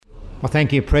Well,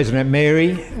 thank you, President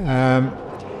Mary.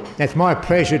 It's my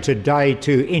pleasure today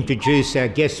to introduce our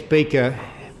guest speaker,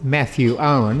 Matthew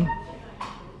Owen.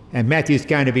 And Matthew's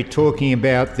going to be talking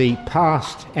about the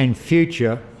past and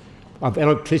future of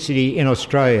electricity in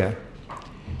Australia.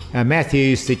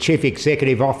 Matthew's the Chief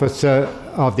Executive Officer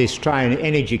of the Australian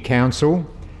Energy Council.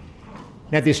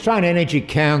 Now, the Australian Energy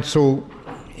Council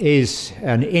is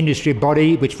an industry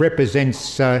body which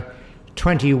represents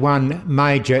 21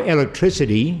 major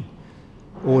electricity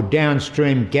or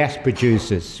downstream gas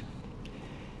producers.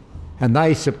 And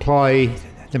they supply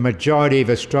the majority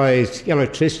of Australia's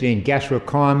electricity and gas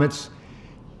requirements.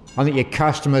 I think your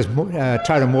customers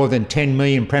total more than 10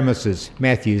 million premises,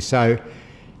 Matthew. So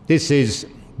this is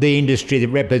the industry that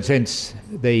represents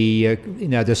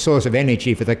the source of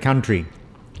energy for the country.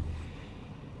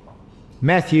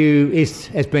 Matthew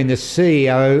has been the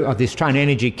CEO of the Australian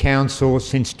Energy Council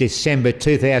since December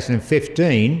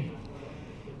 2015,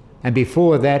 and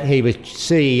before that he was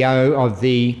CEO of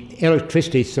the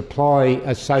Electricity Supply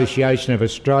Association of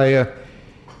Australia,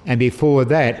 and before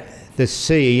that the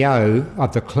CEO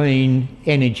of the Clean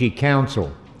Energy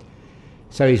Council.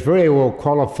 So he's very well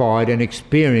qualified and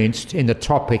experienced in the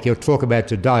topic he'll talk about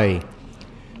today.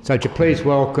 So would you please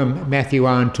welcome Matthew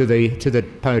Owen to the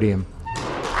podium.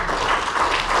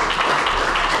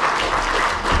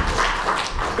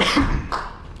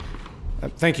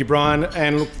 Thank you, Brian,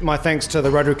 and my thanks to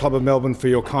the Rotary Club of Melbourne for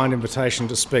your kind invitation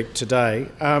to speak today.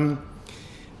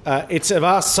 It's a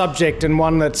vast subject and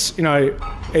one that's,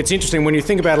 it's interesting when you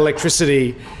think about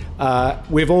electricity.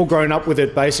 We've all grown up with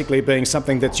it basically being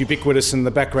something that's ubiquitous in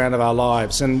the background of our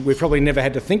lives, and we've probably never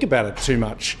had to think about it too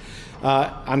much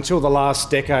until the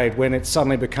last decade, when it's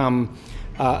suddenly become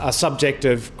a subject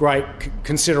of great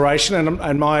consideration,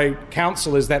 and my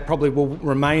counsel is that probably will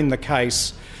remain the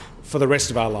case for the rest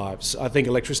of our lives. I think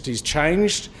electricity's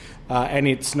changed, and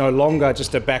it's no longer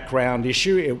just a background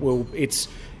issue.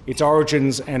 Its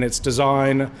origins and its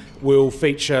design will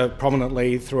feature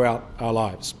prominently throughout our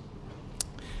lives.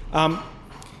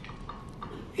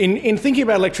 In thinking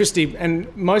about electricity,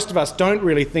 and most of us don't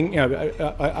really think,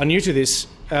 are new to this,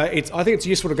 I think it's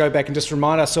useful to go back and just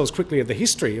remind ourselves quickly of the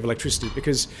history of electricity,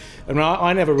 because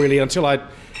I never really, until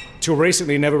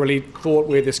recently, never really thought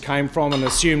where this came from and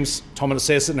assumed Thomas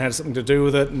Edison had something to do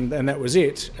with it, and that was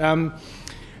it.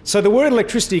 So the word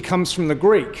electricity comes from the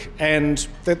Greek, and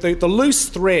the loose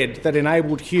thread that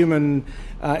enabled human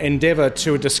endeavour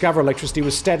to discover electricity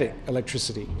was static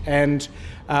electricity. And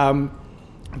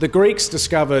the Greek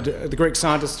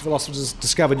scientists, philosophers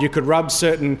discovered you could rub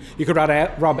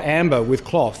amber with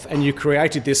cloth, and you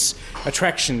created this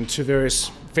attraction to various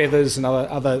feathers and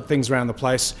other things around the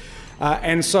place.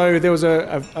 And so there was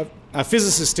a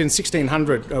physicist in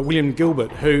 1600, William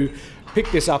Gilbert, who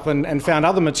picked this up and found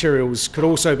other materials could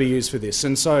also be used for this.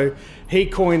 And so he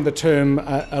coined the term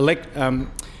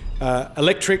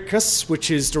electricus, which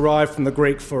is derived from the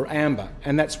Greek for amber,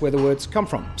 and that's where the words come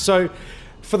from. So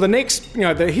for the next,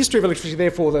 the history of electricity,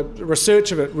 therefore, the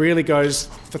research of it really goes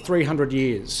for 300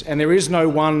 years, and there is no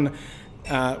one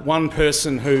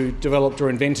person who developed or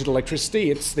invented electricity.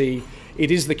 It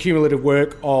is the cumulative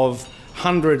work of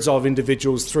hundreds of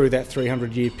individuals through that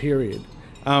 300-year period.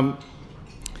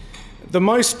 The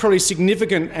most probably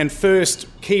significant and first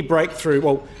key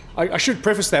breakthrough, I should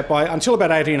preface that by, until about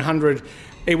 1800,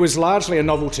 it was largely a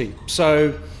novelty.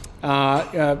 So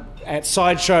at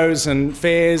sideshows and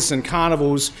fairs and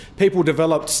carnivals, people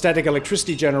developed static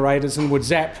electricity generators and would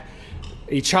zap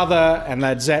each other, and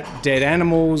they'd zap dead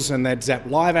animals and they'd zap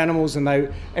live animals, and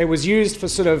it was used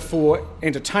for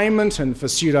entertainment and for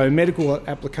pseudo-medical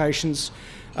applications.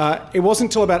 It wasn't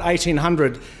until about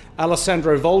 1800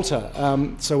 Alessandro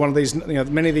Volta, so one of these,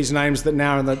 many of these names that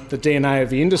now are in the DNA of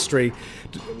the industry,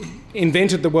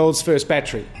 invented the world's first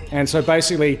battery. And so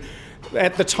basically,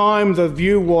 at the time, the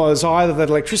view was either that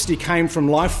electricity came from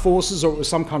life forces or it was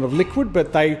some kind of liquid,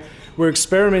 but they were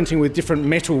experimenting with different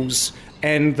metals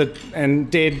and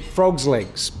dead frogs'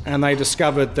 legs, and they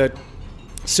discovered that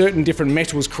certain different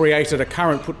metals created a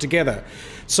current put together.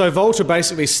 So Volta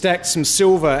basically stacked some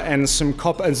silver and some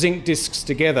copper and zinc discs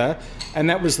together, and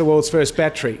that was the world's first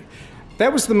battery.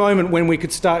 That was the moment when we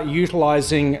could start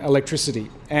utilising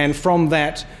electricity, and from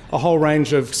that a whole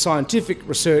range of scientific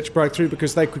research broke through,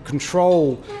 because they could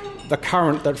control the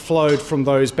current that flowed from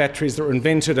those batteries that were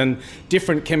invented, and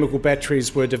different chemical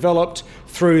batteries were developed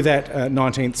through that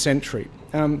 19th century.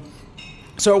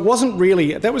 So it wasn't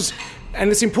really,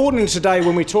 and it's important today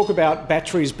when we talk about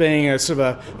batteries being a sort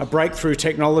of a breakthrough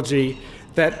technology,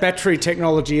 that battery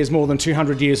technology is more than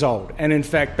 200 years old. And in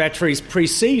fact, batteries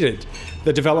preceded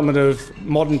the development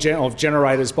of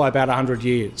generators by about 100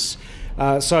 years.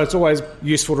 So it's always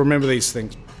useful to remember these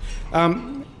things.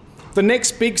 The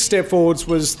next big step forwards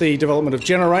was the development of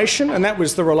generation, and that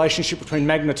was the relationship between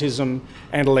magnetism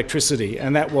and electricity.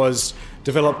 And that was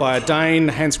developed by a Dane,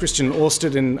 Hans Christian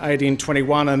Ørsted, in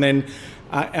 1821, and then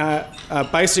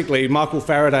basically Michael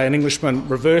Faraday, an Englishman,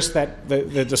 reversed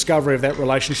the discovery of that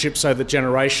relationship so that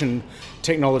generation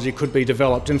technology could be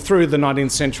developed. And through the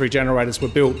 19th century, generators were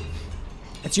built.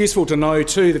 It's useful to know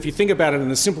too that if you think about it in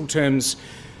the simple terms,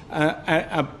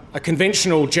 a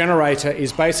conventional generator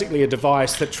is basically a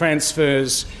device that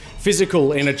transfers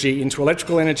physical energy into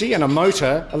electrical energy, and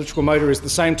electrical motor is the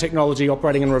same technology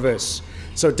operating in reverse.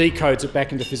 So it decodes it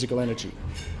back into physical energy.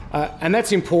 And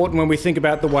that's important when we think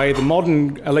about the way the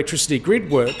modern electricity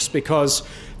grid works, because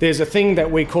there's a thing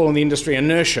that we call in the industry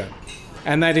inertia,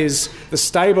 and that is the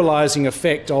stabilising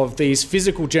effect of these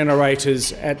physical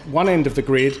generators at one end of the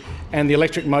grid and the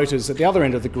electric motors at the other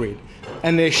end of the grid.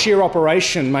 And their sheer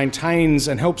operation maintains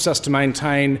and helps us to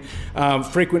maintain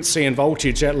frequency and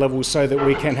voltage at levels so that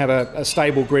we can have a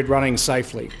stable grid running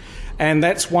safely. And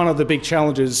that's one of the big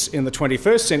challenges in the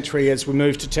 21st century as we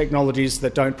move to technologies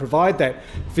that don't provide that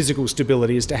physical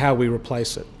stability as to how we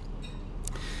replace it.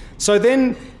 So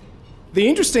then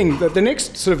the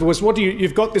next sort of was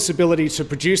you've got this ability to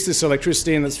produce this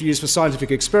electricity, and it's used for scientific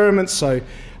experiments, so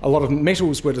a lot of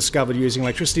metals were discovered using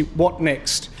electricity. What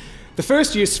next? The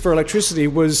first use for electricity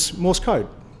was Morse code.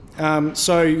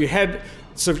 So you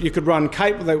could run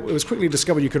cable. It was quickly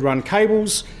discovered you could run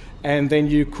cables, and then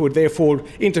you could therefore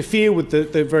interfere with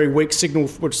the very weak signal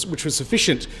which was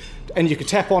sufficient, and you could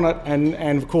tap on it,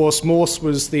 and of course Morse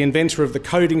was the inventor of the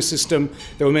coding system.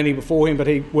 There were many before him, but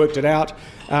he worked it out,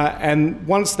 and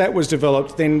once that was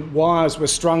developed, then wires were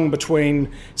strung between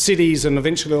cities and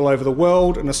eventually all over the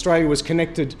world, and Australia was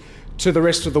connected to the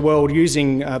rest of the world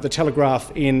using the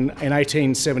telegraph in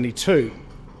 1872.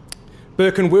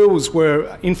 Burke and Wills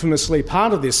were infamously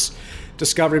part of this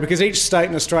discovery because each state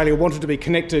in Australia wanted to be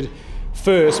connected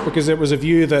first, because it was a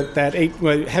view that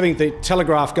having the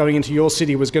telegraph going into your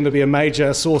city was going to be a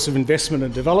major source of investment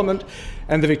and development,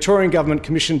 and the Victorian government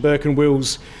commissioned Burke and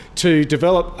Wills to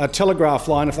develop a telegraph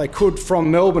line, if they could, from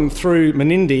Melbourne through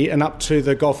Menindee and up to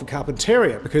the Gulf of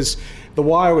Carpentaria, because the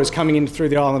wire was coming in through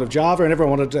the island of Java, and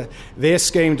everyone wanted their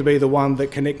scheme to be the one that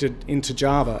connected into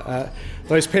Java.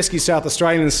 Those pesky South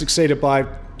Australians succeeded by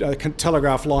a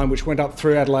telegraph line which went up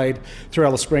through Adelaide, through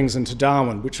Alice Springs and to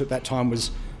Darwin, which at that time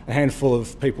was a handful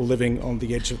of people living on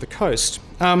the edge of the coast.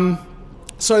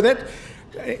 So that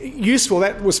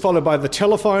was followed by the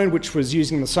telephone, which was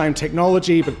using the same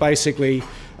technology but basically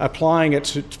applying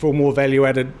it for more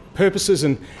value-added purposes,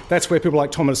 and that's where people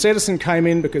like Thomas Edison came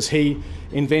in, because he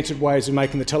invented ways of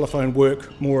making the telephone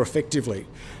work more effectively.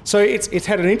 So it's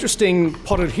had an interesting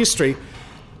potted history.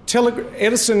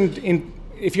 Edison,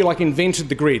 if you like, invented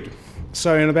the grid.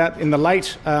 So in the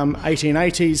late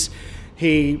 1880s,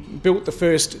 he built the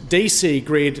first DC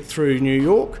grid through New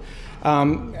York.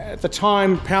 At the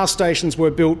time, power stations were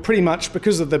built pretty much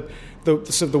because of the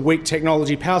sort of the weak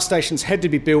technology. Power stations had to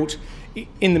be built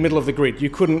in the middle of the grid. You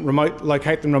couldn't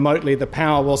locate them remotely. The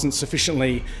power wasn't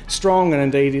sufficiently strong, and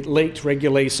indeed it leaked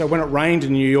regularly. So when it rained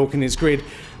in New York in his grid,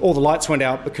 all the lights went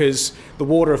out because the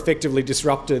water effectively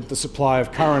disrupted the supply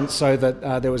of current, so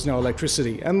that there was no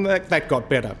electricity, and that got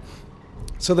better.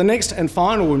 So the next and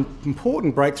final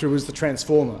important breakthrough was the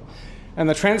transformer. And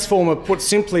the transformer, put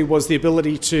simply, was the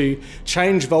ability to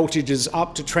change voltages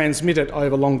up to transmit it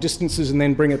over long distances and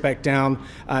then bring it back down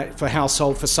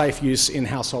for safe use in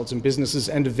households and businesses,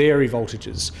 and to vary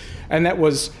voltages. And that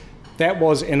was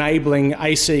enabling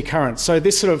AC current. So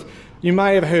you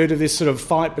may have heard of this sort of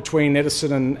fight between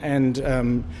Edison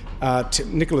and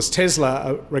Nikola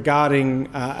Tesla regarding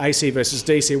AC versus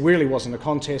DC. It really wasn't a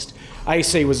contest.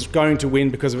 AC was going to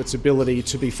win because of its ability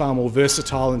to be far more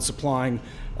versatile in supplying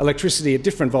electricity at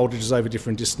different voltages over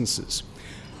different distances.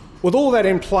 With all that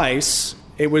in place,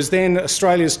 it was then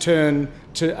Australia's turn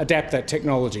to adapt that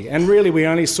technology. And really, we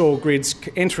only saw grids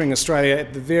entering Australia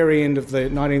at the very end of the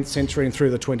 19th century and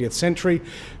through the 20th century.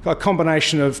 A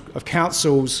combination of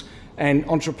councils and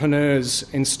entrepreneurs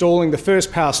installing the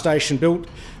first power station built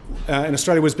in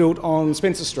Australia was built on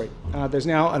Spencer Street. There's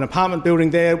now an apartment building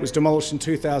there. It was demolished in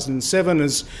 2007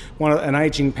 as an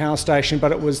ageing power station,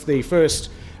 but it was the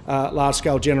first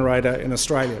large-scale generator in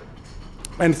Australia.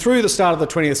 And through the start of the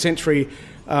 20th century,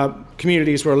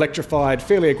 communities were electrified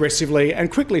fairly aggressively,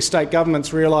 and quickly state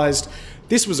governments realised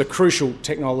this was a crucial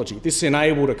technology. This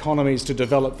enabled economies to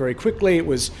develop very quickly.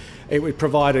 It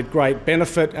provided great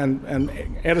benefit, and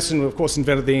Edison, of course,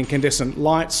 invented the incandescent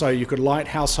light, so you could light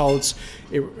households.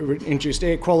 It induced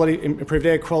air quality, improved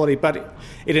air quality, but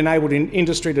it enabled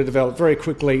industry to develop very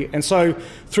quickly. And so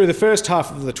through the first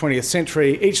half of the 20th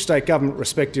century, each state government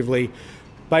respectively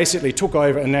basically took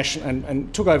over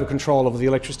and took over control of the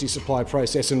electricity supply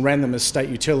process and ran them as state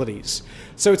utilities.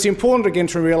 So it's important again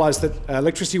to realise that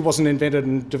electricity wasn't invented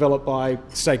and developed by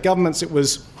state governments. It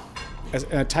was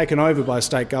taken over by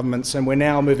state governments, and we're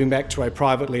now moving back to a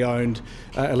privately owned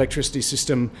electricity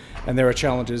system, and there are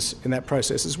challenges in that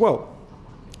process as well.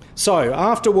 So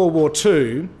after World War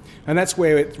II, and that's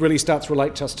where it really starts to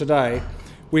relate to us today,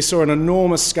 we saw an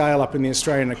enormous scale up in the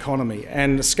Australian economy.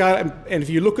 And if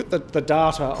you look at the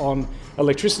data on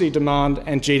electricity demand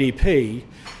and GDP,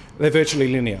 they're virtually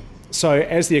linear. So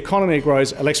as the economy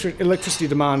grows, electricity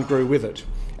demand grew with it.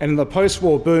 And in the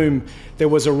post-war boom, there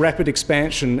was a rapid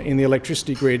expansion in the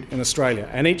electricity grid in Australia.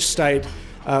 And each state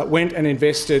went and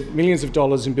invested millions of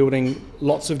dollars in building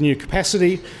lots of new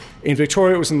capacity. In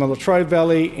Victoria, it was in the Latrobe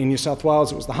Valley. In New South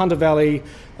Wales, it was the Hunter Valley.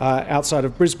 Outside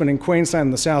of Brisbane in Queensland,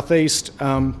 in the southeast.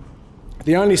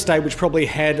 The only state which probably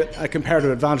had a comparative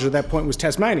advantage at that point was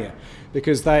Tasmania,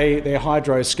 because their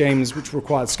hydro schemes, which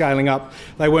required scaling up,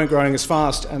 they weren't growing as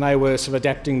fast, and they were sort of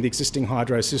adapting the existing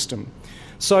hydro system.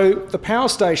 So the power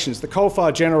stations, the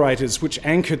coal-fired generators which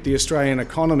anchored the Australian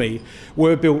economy,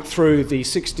 were built through the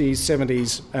 60s,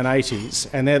 70s and 80s,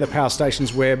 and they're the power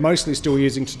stations we're mostly still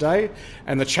using today,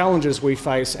 and the challenges we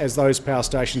face as those power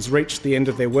stations reach the end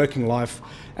of their working life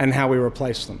and how we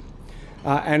replace them.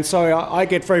 And so I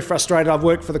get very frustrated. I've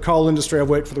worked for the coal industry, I've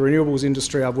worked for the renewables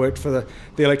industry, I've worked for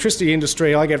the electricity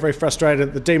industry. I get very frustrated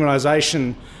at the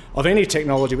demonisation of any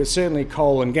technology, but certainly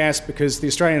coal and gas, because the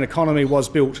Australian economy was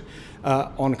built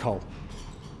on coal.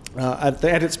 At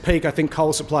its peak, I think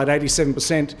coal supplied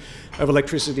 87% of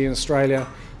electricity in Australia,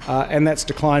 and that's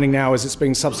declining now as it's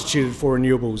being substituted for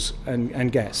renewables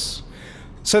and gas.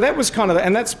 So that was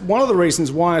and that's one of the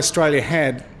reasons why Australia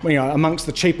had, amongst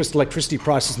the cheapest electricity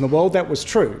prices in the world. That was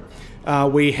true.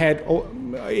 We had,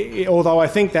 although I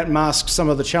think that masks some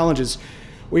of the challenges,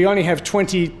 we only have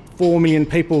 24 million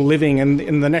people living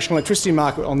in the national electricity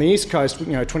market on the east coast.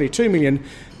 22 million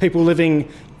people living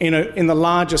in the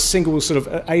largest single sort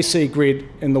of AC grid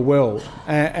in the world,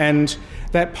 and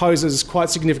that poses quite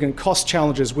significant cost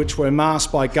challenges which were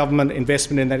masked by government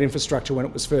investment in that infrastructure when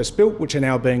it was first built, which are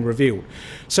now being revealed.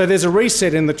 So there's a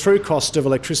reset in the true cost of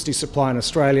electricity supply in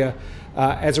Australia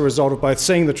as a result of both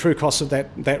seeing the true cost of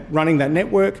that running that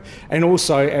network, and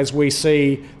also as we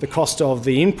see the cost of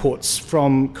the inputs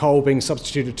from coal being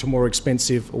substituted to more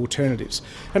expensive alternatives.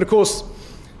 And of course,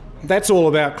 that's all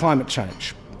about climate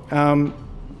change.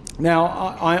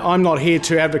 Now, I'm not here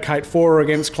to advocate for or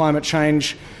against climate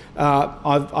change.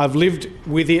 I've lived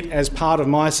with it as part of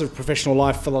my sort of professional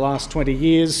life for the last 20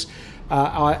 years.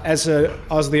 I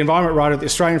was the environment writer at The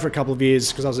Australian for a couple of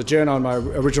years because I was a journo in my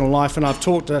original life, and I've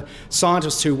talked to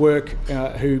scientists who are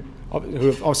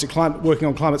obviously working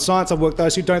on climate science. I've worked with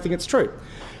those who don't think it's true.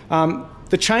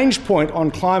 The change point on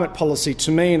climate policy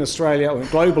to me in Australia and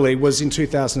globally was in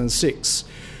 2006.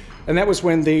 And that was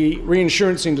when the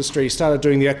reinsurance industry started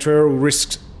doing the actuarial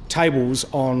risk tables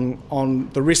on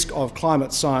the risk of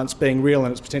climate science being real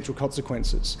and its potential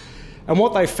consequences. And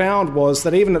what they found was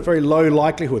that even at very low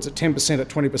likelihoods, at 10%, at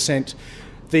 20%,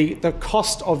 the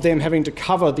cost of them having to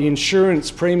cover the insurance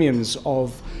premiums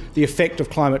of the effect of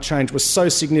climate change was so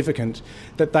significant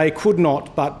that they could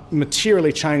not but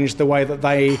materially change the way that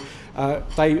they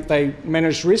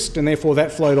managed risk, and therefore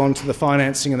that flowed on to the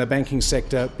financing and the banking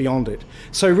sector beyond it.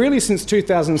 So really since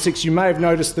 2006, you may have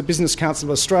noticed the Business Council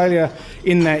of Australia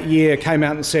in that year came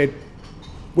out and said,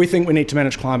 we think we need to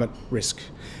manage climate risk.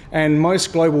 And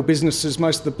most global businesses,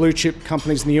 most of the blue chip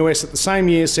companies in the US at the same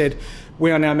year said, we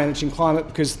are now managing climate,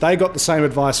 because they got the same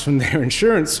advice from their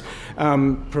insurance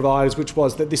providers, which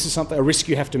was that this is a risk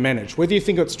you have to manage. Whether you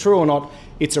think it's true or not,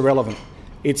 it's irrelevant.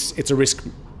 It's a risk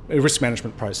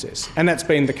management process, and that's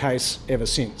been the case ever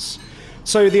since.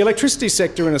 So the electricity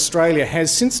sector in Australia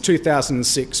has, since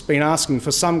 2006, been asking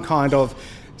for some kind of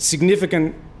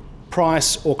significant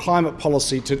price or climate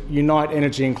policy to unite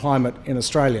energy and climate in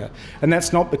Australia. And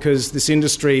that's not because this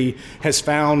industry has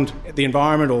found the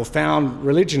environment or found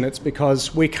religion, it's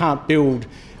because we can't build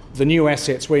the new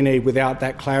assets we need without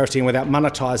that clarity and without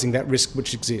monetising that risk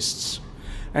which exists.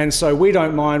 And so we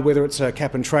don't mind whether it's a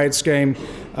cap and trade scheme,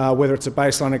 whether it's a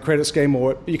baseline and credit scheme,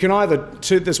 or you can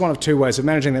there's one of two ways of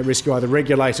managing that risk. You either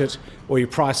regulate it or you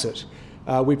price it.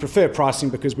 We prefer pricing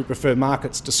because we prefer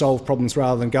markets to solve problems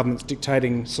rather than governments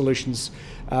dictating solutions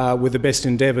with the best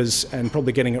endeavours and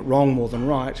probably getting it wrong more than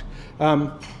right.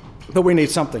 But we need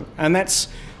something. And that's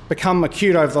become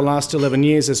acute over the last 11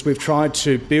 years as we've tried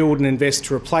to build and invest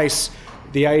to replace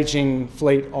the ageing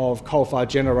fleet of coal-fired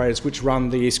generators which run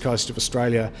the east coast of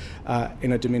Australia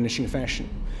in a diminishing fashion.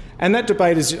 And that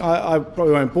debate is, I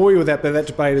probably won't bore you with that, but that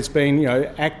debate has been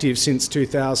active since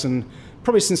 2000,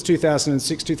 probably since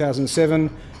 2006, 2007.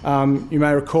 You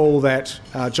may recall that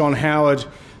John Howard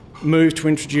moved to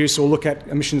introduce or look at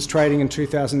emissions trading in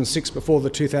 2006 before the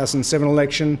 2007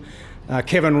 election.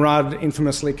 Kevin Rudd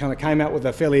infamously kind of came out with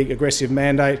a fairly aggressive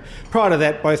mandate. Prior to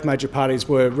that, both major parties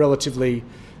were relatively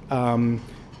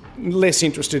less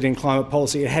interested in climate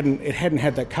policy. It hadn't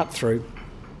had that cut through.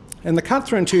 And the cut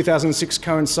through in 2006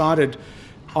 coincided,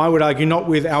 I would argue, not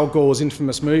with Al Gore's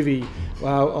infamous movie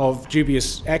of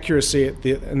dubious accuracy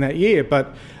in that year,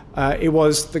 but it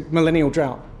was the millennial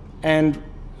drought. And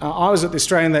I was at the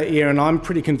Australian that year, and I'm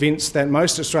pretty convinced that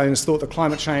most Australians thought that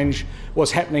climate change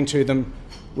was happening to them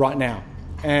right now.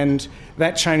 And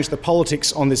that changed the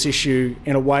politics on this issue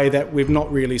in a way that we've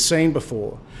not really seen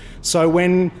before. So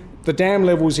when the dam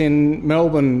levels in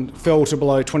Melbourne fell to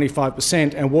below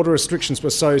 25% and water restrictions were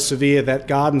so severe that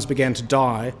gardens began to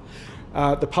die,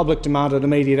 the public demanded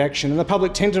immediate action. And the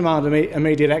public tend to demand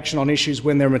immediate action on issues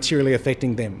when they're materially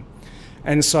affecting them.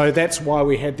 And so that's why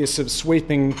we had this sort of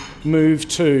sweeping move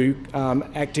to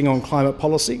acting on climate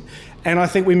policy. And I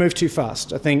think we moved too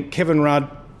fast. I think Kevin Rudd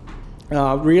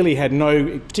really had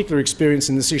no particular experience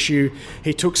in this issue.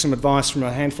 He took some advice from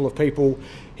a handful of people.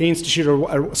 He instituted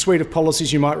a suite of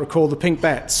policies. You might recall the pink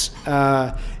bats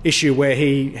issue, where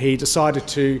he decided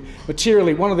to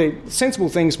materially, one of the sensible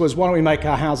things was, why don't we make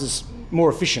our houses more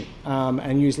efficient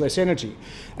and use less energy?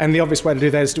 And the obvious way to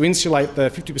do that is to insulate the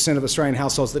 50% of Australian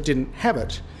households that didn't have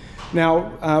it.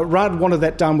 Now, Rudd wanted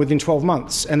that done within 12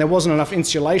 months, and there wasn't enough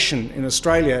insulation in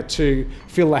Australia to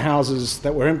fill the houses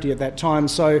that were empty at that time.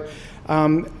 So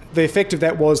the effect of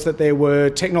that was that there were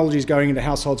technologies going into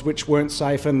households which weren't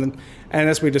safe, and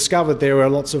as we discovered, there were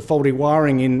lots of faulty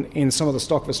wiring in some of the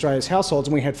stock of Australia's households,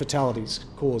 and we had fatalities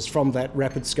caused from that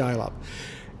rapid scale-up.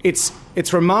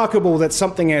 It's remarkable that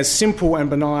something as simple and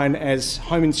benign as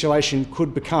home insulation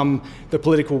could become the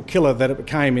political killer that it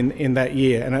became in that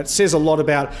year, and it says a lot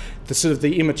about the sort of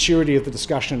the immaturity of the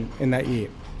discussion in that year.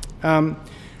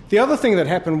 The other thing that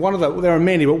happened, there are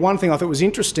many, but one thing I thought was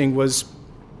interesting was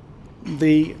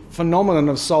the phenomenon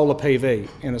of solar PV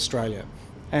in Australia.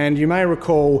 And you may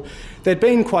recall there'd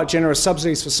been quite generous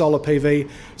subsidies for solar PV.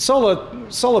 Solar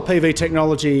PV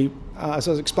technology, as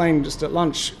I was explaining just at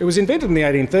lunch, it was invented in the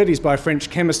 1830s by a French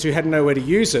chemist who had nowhere to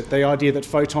use it. The idea that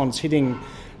photons hitting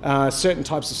certain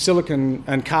types of silicon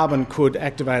and carbon could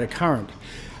activate a current.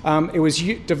 It was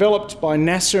developed by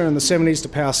NASA in the 70s to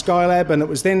power Skylab, and it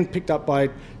was then picked up by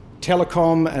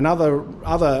Telecom and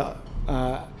other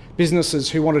businesses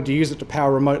who wanted to use it to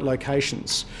power remote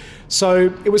locations.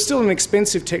 So it was still an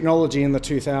expensive technology in the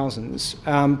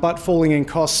 2000s, but falling in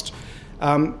cost.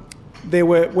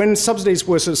 When subsidies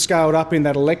were sort of scaled up in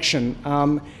that election,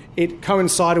 it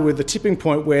coincided with the tipping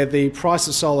point where the price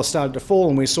of solar started to fall,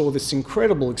 and we saw this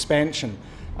incredible expansion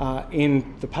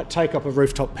in the take-up of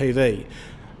rooftop PV.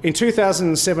 In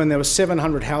 2007, there were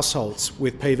 700 households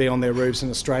with PV on their roofs in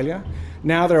Australia.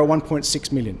 Now there are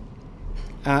 1.6 million.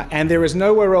 And there is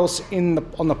nowhere else on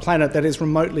the planet that is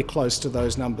remotely close to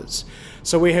those numbers.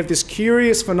 So we have this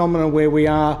curious phenomenon where we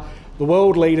are the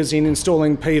world leaders in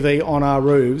installing PV on our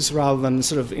roofs rather than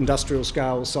sort of industrial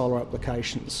scale solar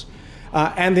applications.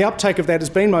 And the uptake of that has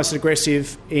been most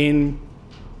aggressive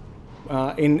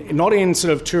not in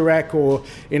sort of Toorak or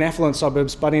in affluent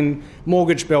suburbs, but in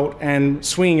mortgage belt and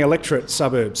swinging electorate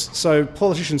suburbs. So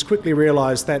politicians quickly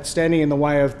realised that standing in the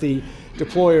way of the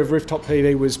deploy of rooftop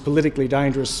PV was politically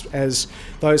dangerous, as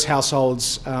those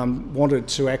households wanted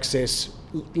to access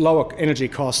lower energy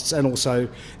costs and also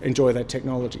enjoy that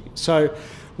technology. So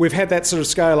we've had that sort of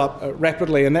scale up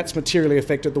rapidly, and that's materially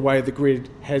affected the way the grid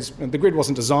has. The grid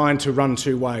wasn't designed to run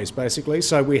two ways, basically.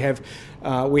 So we have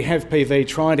PV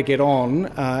trying to get on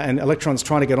and electrons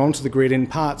trying to get onto the grid in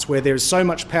parts where there is so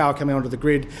much power coming onto the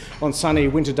grid on sunny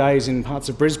winter days in parts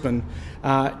of Brisbane.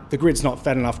 The grid's not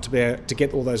fat enough to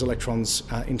get all those electrons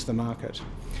into the market.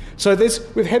 So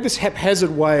we've had this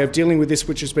haphazard way of dealing with this,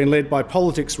 which has been led by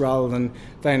politics rather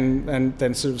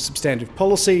than sort of substantive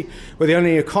policy. We're the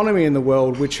only economy in the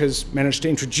world which has managed to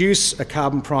introduce a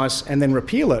carbon price and then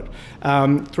repeal it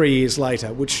 3 years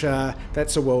later, which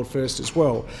that's a world first as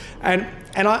well. And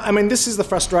I mean, this is the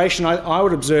frustration I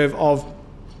would observe of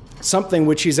something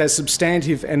which is as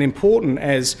substantive and important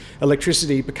as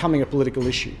electricity becoming a political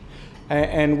issue.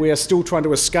 and we are still trying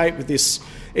to escape this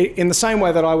in the same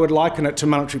way that I would liken it to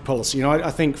monetary policy.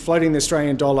 I think floating the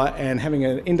Australian dollar and having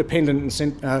an independent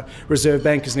reserve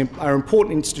bank are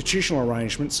important institutional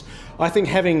arrangements. I think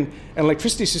having an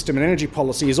electricity system and energy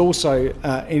policy is also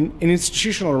an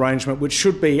institutional arrangement which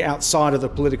should be outside of the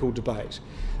political debate.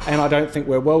 And I don't think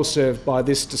we're well served by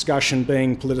this discussion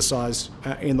being politicised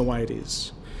in the way it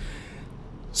is.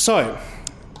 So,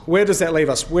 where does that leave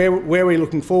us? Where are we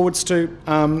looking forwards to?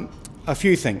 A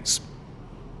few things.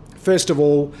 First of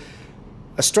all,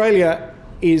 Australia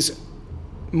is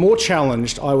more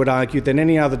challenged, I would argue, than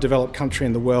any other developed country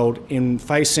in the world in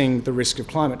facing the risk of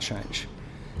climate change.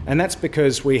 And that's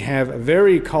because we have a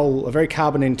very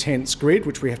carbon-intense grid,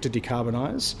 which we have to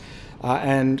decarbonise,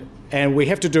 and we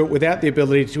have to do it without the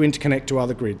ability to interconnect to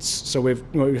other grids. So we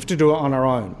have to do it on our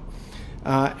own.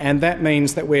 And that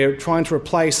means that we're trying to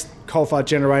replace coal-fired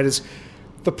generators.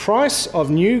 The price of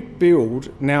new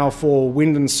build now for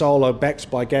wind and solar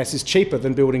backed by gas is cheaper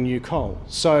than building new coal.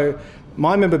 So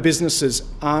my member businesses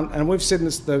aren't, and we've said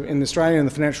this in Australia in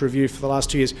the Financial Review for the last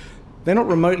 2 years, they're not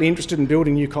remotely interested in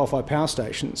building new coal-fired power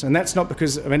stations. And that's not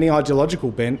because of any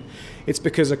ideological bent. It's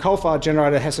because a coal-fired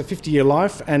generator has a 50-year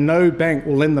life and no bank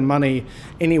will lend the money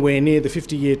anywhere near the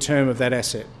 50-year term of that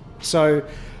asset. So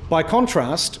by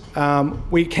contrast,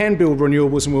 we can build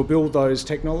renewables and we'll build those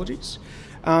technologies.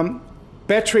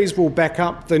 Batteries will back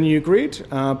up the new grid,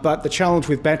 but the challenge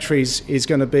with batteries is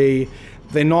going to be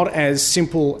they're not as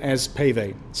simple as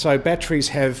PV. So batteries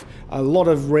have a lot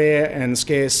of rare and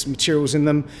scarce materials in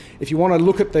them. If you want to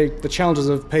look at the challenges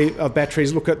of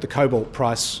batteries, look at the cobalt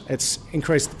price. It's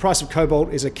increased. The price of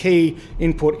cobalt is a key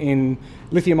input in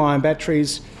lithium-ion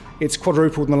batteries. It's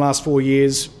quadrupled in the last 4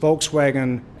 years.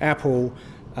 Volkswagen, Apple,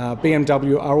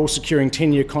 BMW are all securing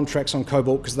 10-year contracts on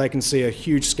cobalt because they can see a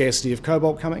huge scarcity of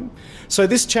cobalt coming. So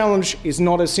this challenge is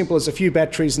not as simple as a few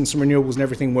batteries and some renewables and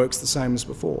everything works the same as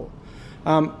before.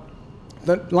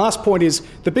 The last point is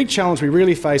the big challenge we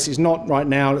really face is not right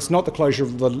now, it's not the closure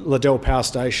of the Liddell Power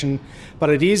Station, but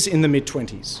it is in the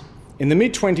mid-20s. In the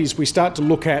mid-20s, we start to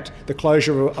look at the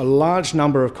closure of a large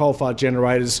number of coal-fired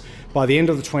generators by the end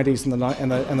of the 20s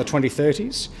and the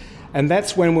 2030s. And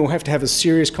that's when we'll have to have a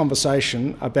serious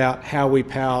conversation about how we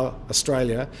power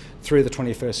Australia through the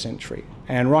 21st century.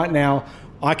 And right now,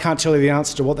 I can't tell you the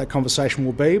answer to what that conversation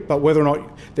will be, but whether or not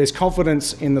there's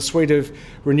confidence in the suite of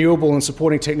renewable and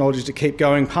supporting technologies to keep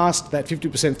going past that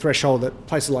 50% threshold that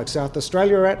places like South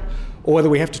Australia are at, or whether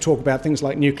we have to talk about things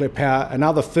like nuclear power and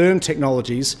other firm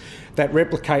technologies that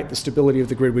replicate the stability of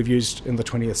the grid we've used in the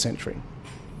 20th century.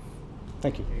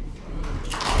 Thank you.